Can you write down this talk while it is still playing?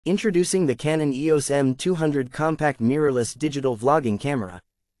Introducing the Canon EOS M200 compact mirrorless digital vlogging camera.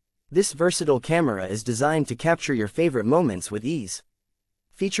 This versatile camera is designed to capture your favorite moments with ease.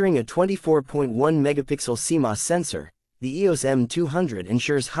 Featuring a 24.1 megapixel CMOS sensor, the EOS M200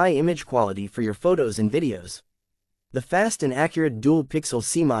 ensures high image quality for your photos and videos. The fast and accurate dual-pixel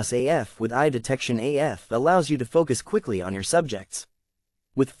CMOS AF with eye detection AF allows you to focus quickly on your subjects.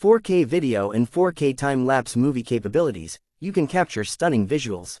 With 4K video and 4K time-lapse movie capabilities, you can capture stunning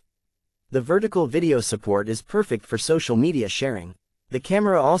visuals. The vertical video support is perfect for social media sharing. The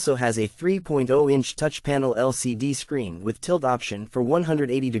camera also has a 3.0-inch touch panel LCD screen with tilt option for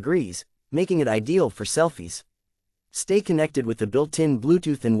 180 degrees, making it ideal for selfies. Stay connected with the built-in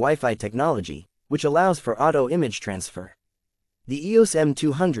Bluetooth and Wi-Fi technology, which allows for auto image transfer. The EOS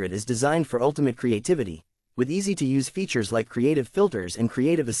M200 is designed for ultimate creativity, with easy-to-use features like creative filters and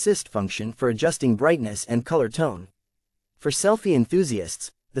creative assist function for adjusting brightness and color tone. For selfie enthusiasts,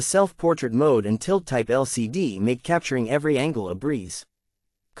 the self-portrait mode and tilt-type LCD make capturing every angle a breeze.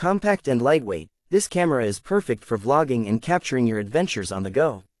 Compact and lightweight, this camera is perfect for vlogging and capturing your adventures on the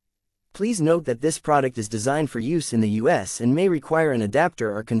go. Please note that this product is designed for use in the US and may require an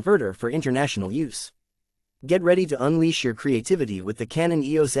adapter or converter for international use. Get ready to unleash your creativity with the Canon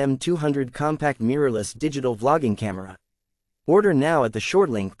EOS M200 compact mirrorless digital vlogging camera. Order now at the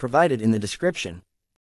short link provided in the description.